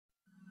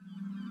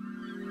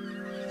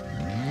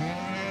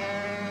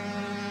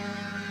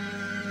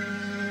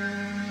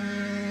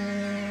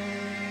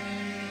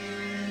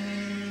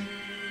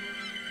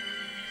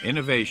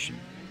Innovation,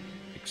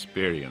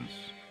 experience,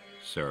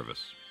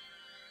 service.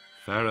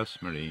 Pharos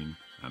Marine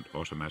and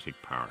Automatic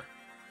Power,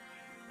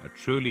 a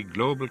truly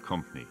global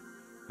company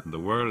and the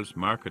world's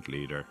market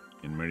leader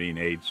in marine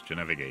aids to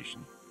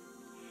navigation.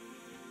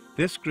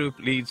 This group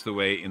leads the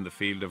way in the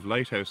field of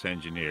lighthouse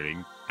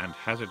engineering and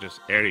hazardous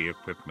area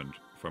equipment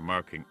for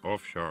marking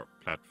offshore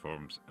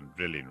platforms and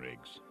drilling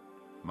rigs,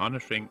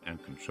 monitoring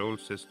and control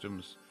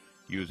systems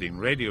using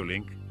radio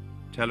link,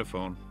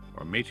 telephone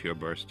or meteor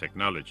burst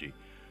technology,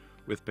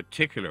 with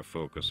particular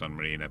focus on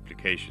marine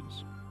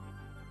applications.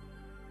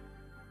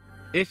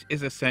 It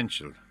is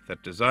essential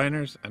that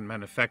designers and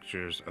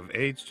manufacturers of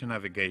aids to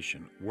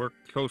navigation work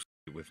closely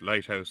with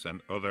lighthouse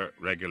and other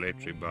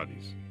regulatory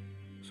bodies,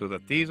 so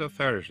that these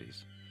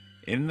authorities,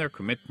 in their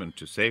commitment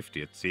to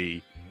safety at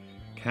sea,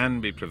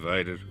 can be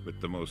provided with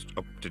the most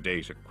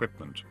up-to-date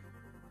equipment.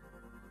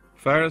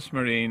 Pharos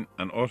Marine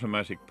and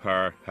Automatic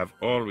Power have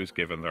always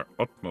given their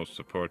utmost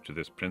support to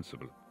this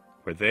principle.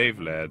 Where they've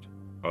led,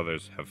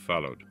 others have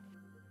followed.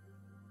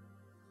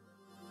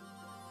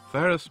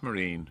 Pharos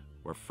Marine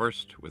were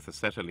first with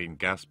acetylene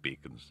gas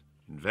beacons,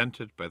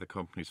 invented by the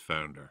company's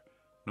founder,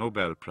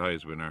 Nobel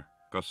Prize winner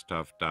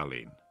Gustav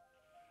Dalin.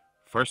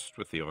 First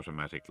with the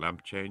automatic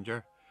lamp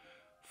changer,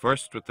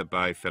 first with the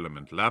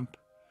bifilament lamp,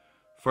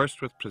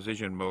 first with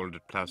precision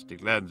moulded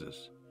plastic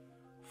lenses,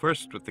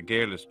 first with the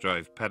gearless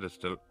drive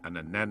pedestal, and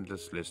an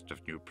endless list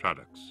of new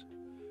products.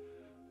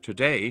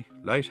 Today,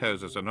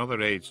 lighthouses and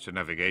other aids to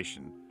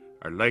navigation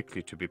are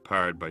likely to be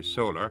powered by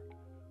solar,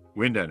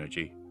 wind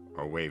energy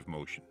or wave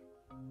motion.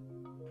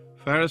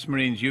 Pharos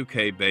Marine's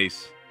UK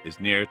base is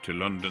near to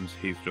London's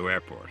Heathrow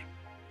Airport.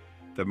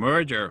 The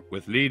merger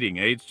with leading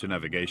aids to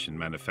navigation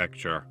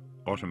manufacturer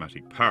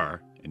Automatic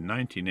Power in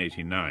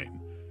 1989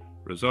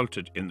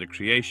 resulted in the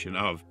creation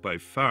of, by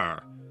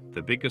far,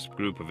 the biggest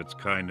group of its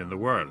kind in the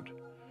world,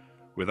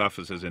 with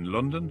offices in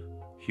London,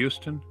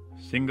 Houston,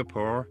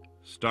 Singapore,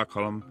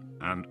 Stockholm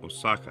and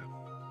Osaka.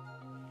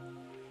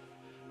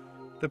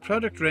 The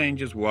product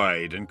range is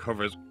wide and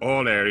covers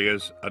all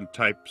areas and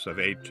types of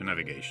aid to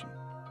navigation.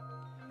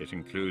 It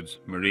includes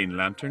marine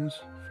lanterns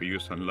for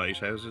use on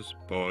lighthouses,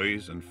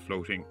 buoys and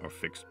floating or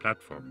fixed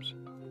platforms.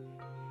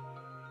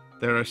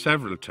 There are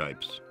several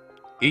types,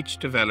 each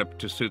developed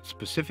to suit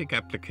specific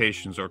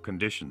applications or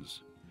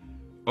conditions.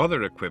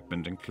 Other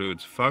equipment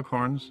includes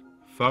foghorns,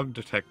 fog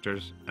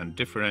detectors and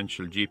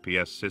differential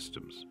GPS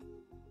systems.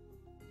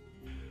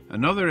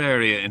 Another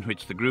area in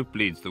which the group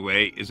leads the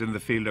way is in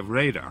the field of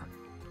radar,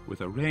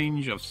 with a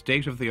range of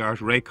state-of-the-art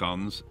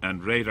RACONS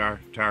and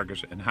radar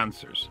target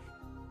enhancers.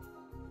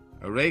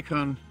 A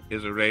Racon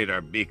is a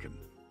radar beacon,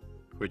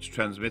 which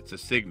transmits a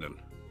signal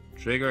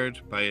triggered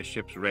by a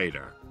ship's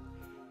radar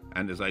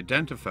and is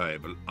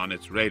identifiable on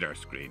its radar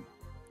screen,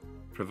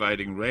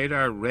 providing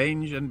radar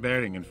range and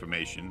bearing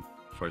information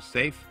for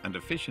safe and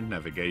efficient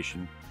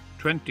navigation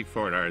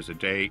 24 hours a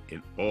day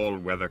in all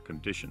weather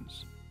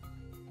conditions.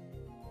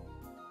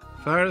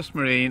 Pharos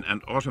Marine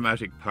and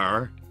Automatic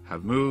Power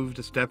have moved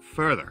a step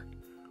further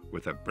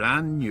with a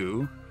brand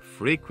new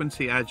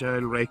frequency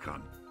agile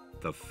Racon,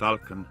 the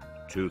Phalcon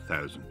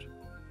 2000.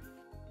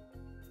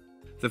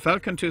 The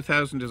Phalcon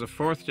 2000 is a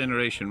fourth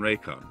generation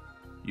Racon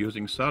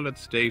using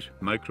solid-state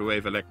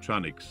microwave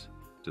electronics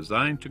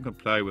designed to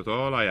comply with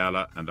all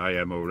IALA and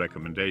IMO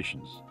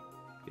recommendations.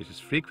 It is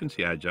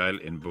frequency agile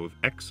in both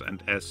X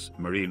and S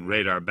marine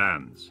radar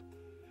bands.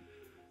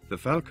 The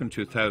Phalcon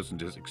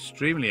 2000 is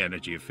extremely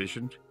energy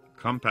efficient,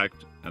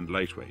 compact and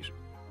lightweight.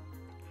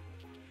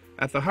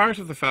 At the heart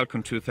of the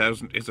Phalcon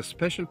 2000 is a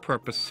special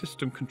purpose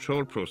system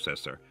control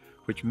processor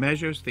which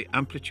measures the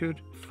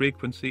amplitude,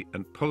 frequency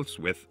and pulse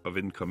width of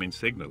incoming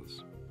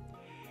signals.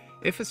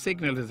 If a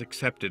signal is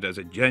accepted as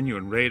a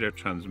genuine radar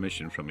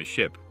transmission from a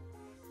ship,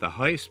 the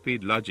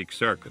high-speed logic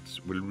circuits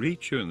will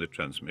retune the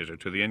transmitter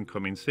to the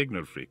incoming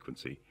signal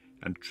frequency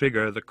and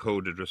trigger the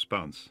coded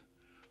response.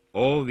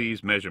 All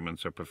these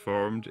measurements are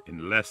performed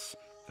in less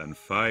than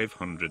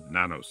 500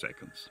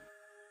 nanoseconds.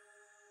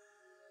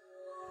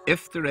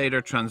 If the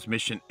radar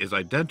transmission is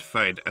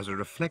identified as a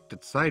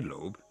reflected side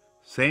lobe,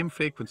 same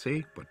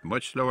frequency but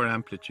much lower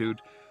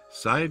amplitude,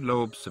 side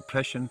lobe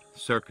suppression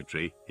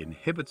circuitry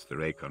inhibits the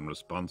Racon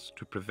response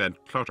to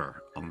prevent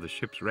clutter on the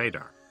ship's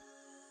radar.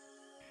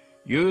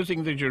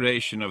 Using the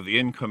duration of the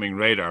incoming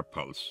radar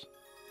pulse,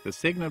 the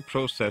signal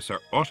processor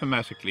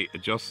automatically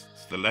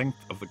adjusts the length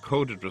of the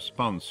coded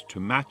response to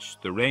match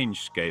the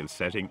range scale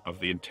setting of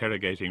the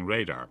interrogating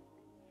radar.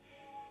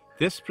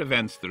 This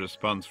prevents the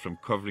response from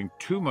covering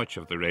too much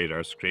of the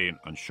radar screen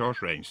on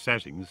short-range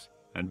settings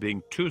and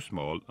being too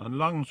small on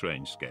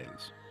long-range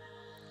scales.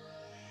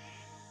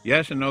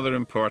 Yet another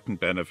important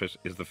benefit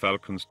is the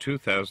Phalcon's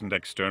 2000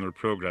 external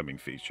programming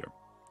feature.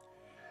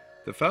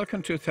 The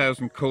Phalcon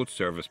 2000 code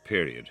service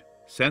period,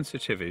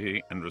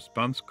 sensitivity and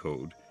response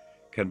code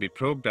can be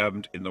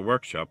programmed in the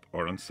workshop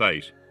or on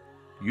site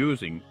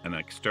using an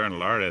external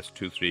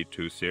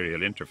RS-232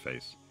 serial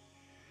interface.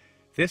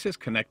 This is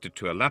connected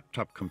to a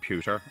laptop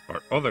computer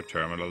or other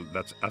terminal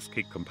that's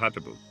ASCII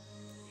compatible.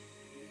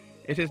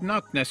 It is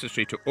not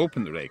necessary to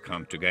open the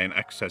Racon to gain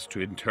access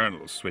to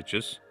internal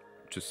switches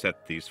to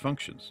set these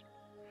functions.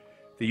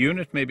 The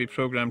unit may be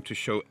programmed to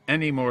show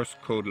any Morse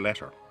code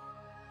letter.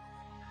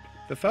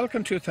 The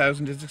Phalcon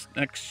 2000 is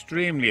an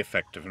extremely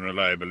effective and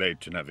reliable aid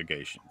to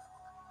navigation.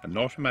 An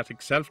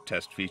automatic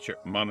self-test feature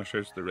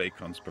monitors the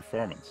Racon's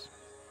performance.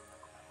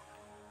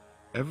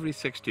 Every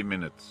 60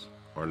 minutes,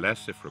 or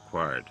less if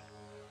required,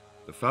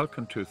 the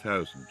Phalcon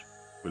 2000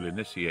 will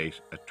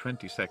initiate a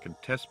 20-second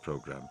test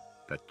program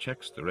that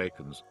checks the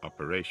Racon's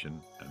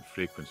operation and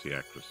frequency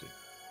accuracy.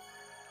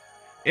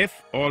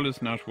 If all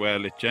is not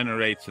well, it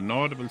generates an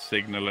audible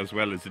signal as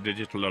well as a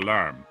digital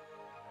alarm,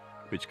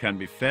 which can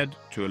be fed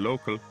to a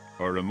local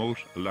or remote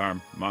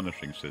alarm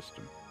monitoring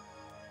system.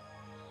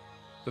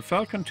 The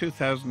Phalcon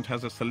 2000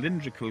 has a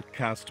cylindrical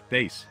cast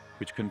base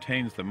which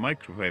contains the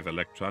microwave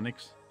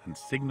electronics and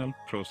signal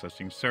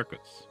processing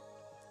circuits.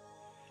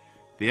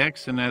 The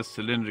X&S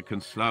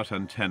cylindrical slot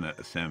antenna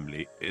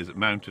assembly is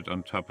mounted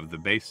on top of the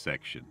base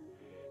section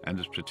and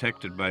is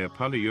protected by a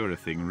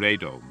polyurethane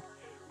radome,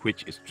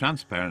 which is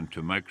transparent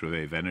to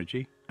microwave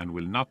energy and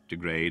will not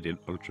degrade in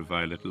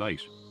ultraviolet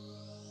light.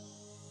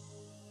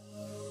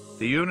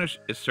 The unit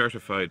is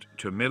certified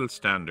to MIL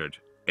standard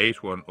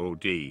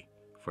 810D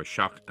for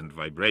shock and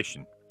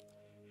vibration.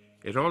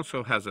 It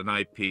also has an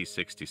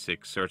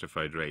IP66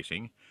 certified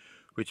rating,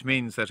 which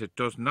means that it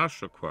does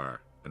not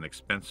require an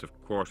expensive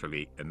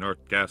quarterly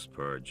inert gas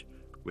purge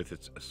with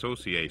its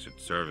associated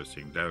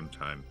servicing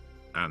downtime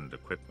and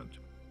equipment.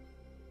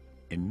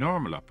 In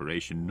normal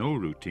operation, no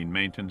routine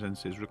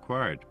maintenance is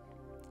required.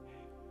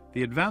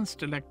 The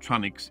advanced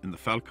electronics in the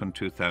Phalcon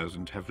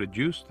 2000 have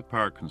reduced the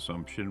power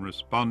consumption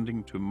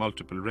responding to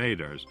multiple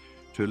radars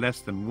to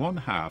less than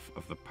 1/2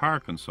 of the power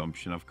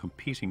consumption of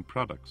competing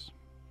products.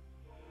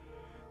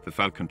 The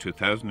Phalcon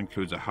 2000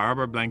 includes a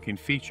harbour blanking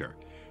feature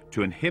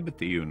to inhibit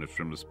the unit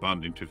from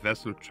responding to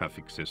vessel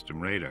traffic system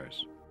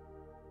radars.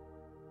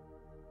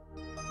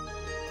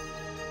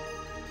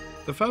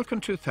 The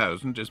Phalcon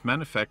 2000 is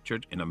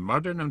manufactured in a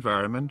modern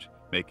environment,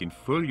 making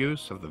full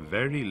use of the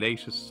very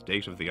latest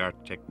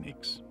state-of-the-art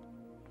techniques.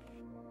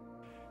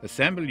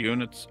 Assembled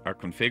units are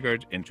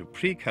configured into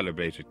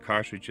pre-calibrated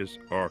cartridges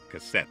or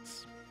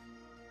cassettes.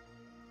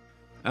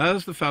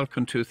 As the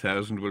Phalcon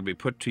 2000 will be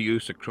put to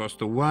use across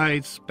the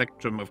wide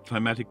spectrum of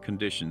climatic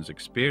conditions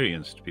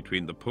experienced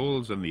between the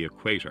poles and the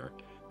equator,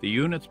 the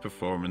unit's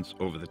performance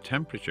over the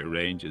temperature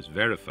range is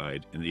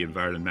verified in the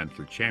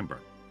environmental chamber.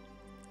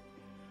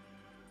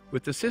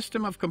 With the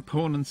system of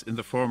components in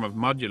the form of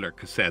modular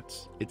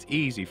cassettes, it's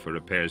easy for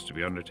repairs to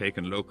be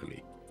undertaken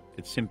locally.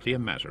 It's simply a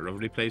matter of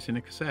replacing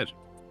a cassette.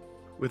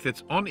 With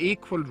its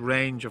unequalled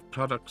range of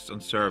products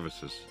and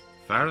services,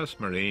 Pharos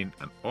Marine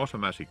and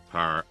Automatic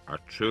Power are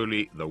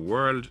truly the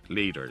world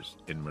leaders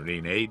in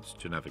marine aids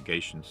to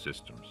navigation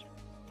systems,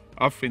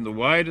 offering the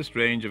widest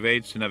range of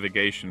aids to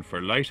navigation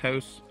for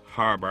lighthouse,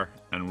 harbour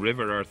and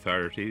river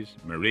authorities,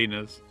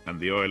 marinas and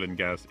the oil and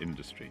gas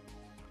industry,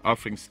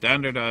 offering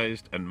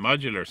standardised and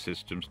modular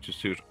systems to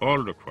suit all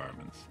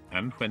requirements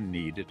and, when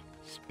needed,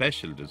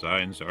 special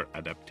designs or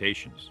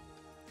adaptations.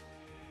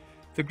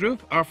 The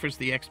group offers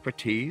the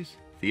expertise,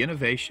 the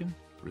innovation,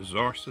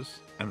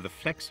 resources and the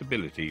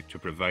flexibility to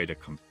provide a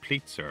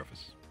complete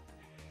service.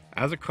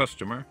 As a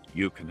customer,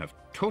 you can have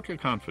total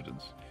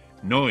confidence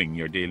knowing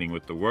you're dealing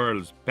with the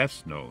world's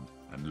best known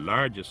and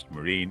largest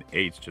marine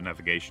aids to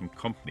navigation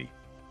company.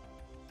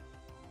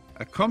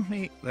 A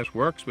company that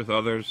works with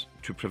others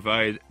to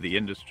provide the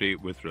industry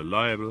with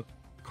reliable,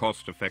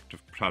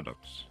 cost-effective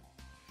products.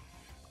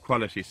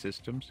 Quality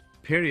systems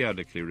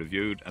periodically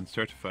reviewed and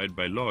certified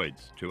by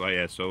Lloyd's to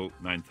ISO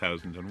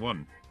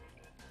 9001.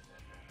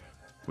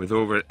 With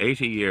over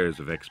 80 years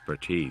of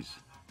expertise,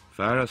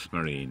 Pharos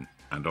Marine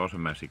and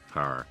Automatic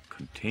Power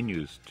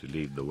continues to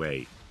lead the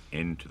way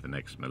into the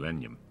next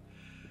millennium.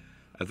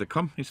 As the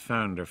company's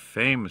founder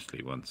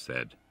famously once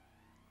said,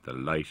 "The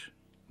light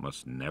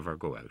must never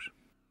go out."